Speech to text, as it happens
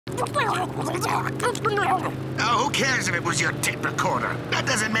Oh, who cares if it was your tape recorder? That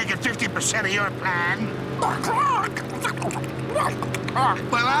doesn't make it 50% of your plan.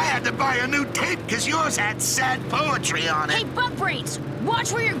 Well, I had to buy a new tape because yours had sad poetry on it. Hey, Buck Brains!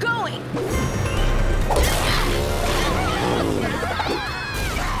 Watch where you're going!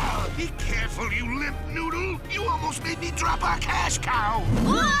 Be careful, you limp noodle! You almost made me drop our cash cow!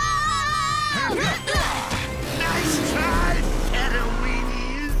 Nice try,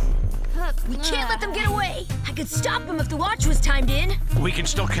 pedo-weenies! We can't let them get away! I could stop them if the watch was timed in! We can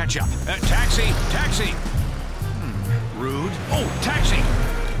still catch up. Taxi! Taxi! Rude. Oh, taxi!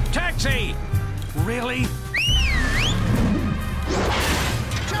 Taxi! Really?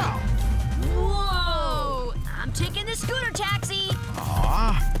 Ciao! Whoa! I'm taking the scooter taxi!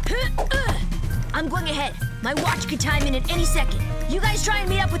 Aw. I'm going ahead. My watch could time in at any second. You guys try and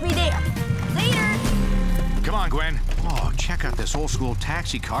meet up with me there. Later! Come on, Gwen. Oh, check out this old-school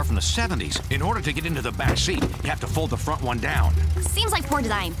taxi car from the 70s. In order to get into the back seat, you have to fold the front one down. Seems like poor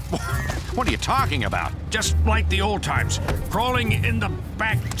design. What are you talking about? Just like the old times. Crawling in the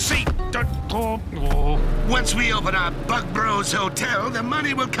back seat. Once we open our Bug Bros Hotel, the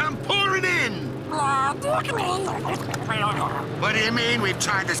money will come pouring in. What do you mean we've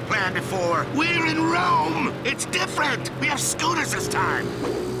tried this plan before? We're in Rome. It's different. We have scooters this time.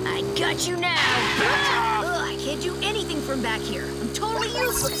 I got you now. Ugh, I can't do anything from back here. I'm totally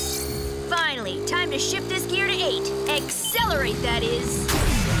useless. Finally, time to shift this gear to 8. Accelerate, that is.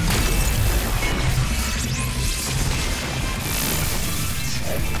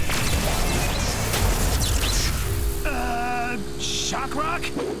 Shock rock?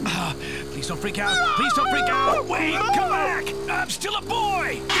 Please don't freak out. Please don't freak out. Wait, come back. I'm still a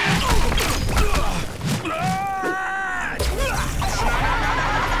boy.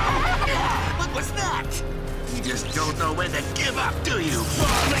 What was that? You just don't know when to give up, do you?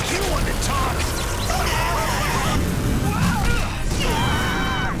 Like you want to talk.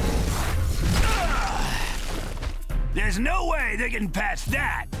 There's no way they're getting past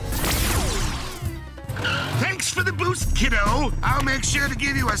that. Thanks for the boost, kiddo. I'll make sure to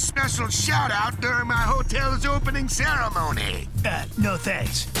give you a special shout-out during my hotel's opening ceremony. No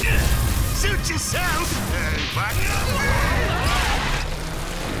thanks. Suit yourself.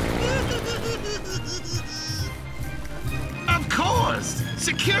 Of course.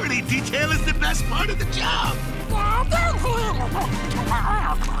 Security detail is the best part of the job.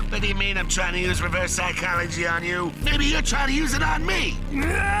 What do you mean I'm trying to use reverse psychology on you? Maybe you're trying to use it on me.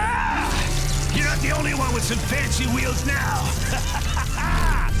 You're not the only one with some fancy wheels now.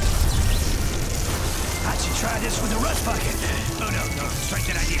 I should try this with a rust bucket. Oh, no, strike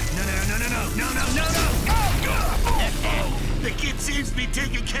that idea. No. The kid seems to be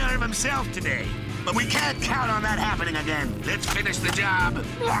taking care of himself today. But we can't count on that happening again. Let's finish the job.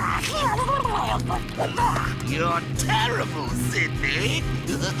 You're terrible, Sydney.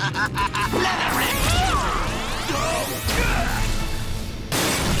 Let her rip.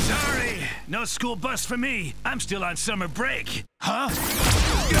 Sorry, no school bus for me. I'm still on summer break. Huh?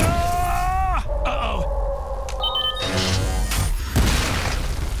 Uh-oh.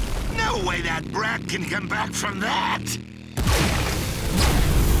 No way that brat can come back from that.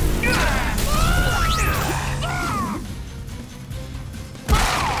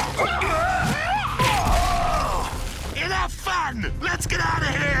 Enough fun! Let's get out of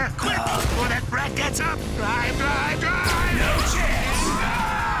here! Quick! Before that brat gets up! Drive! No chance!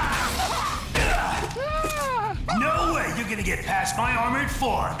 No way you're gonna get past my armored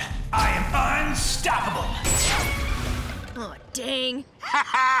form! I am unstoppable! Oh, dang.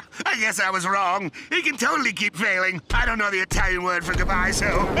 I guess I was wrong. He can totally keep failing. I don't know the Italian word for goodbye, so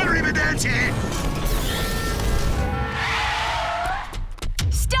arrivederci!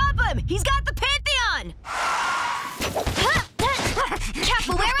 Stop him! He's got the Pantheon!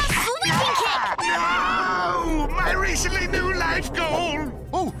 Capoeira sweeping kick! No! My recently new life goal!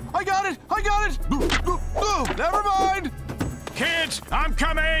 Oh, I got it! Oh, never mind! Kids, I'm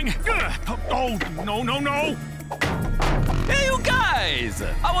coming! Oh, no. Hey, you guys!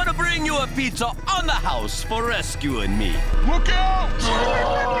 I want to bring you a pizza on the house for rescuing me. Look out!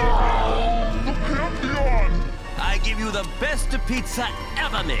 The Pantheon! I give you the best pizza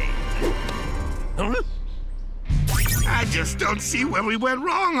ever made. Huh? I just don't see where we went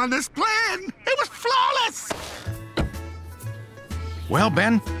wrong on this plan. It was flawless! Well,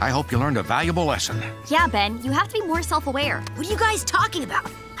 Ben, I hope you learned a valuable lesson. Yeah, Ben, you have to be more self-aware. What are you guys talking about?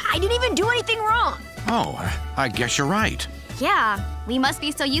 I didn't even do anything wrong. Oh, I guess you're right. Yeah, we must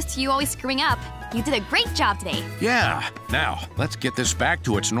be so used to you always screwing up. You did a great job today. Yeah. Now, let's get this back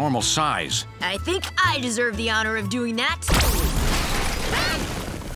to its normal size. I think I deserve the honor of doing that.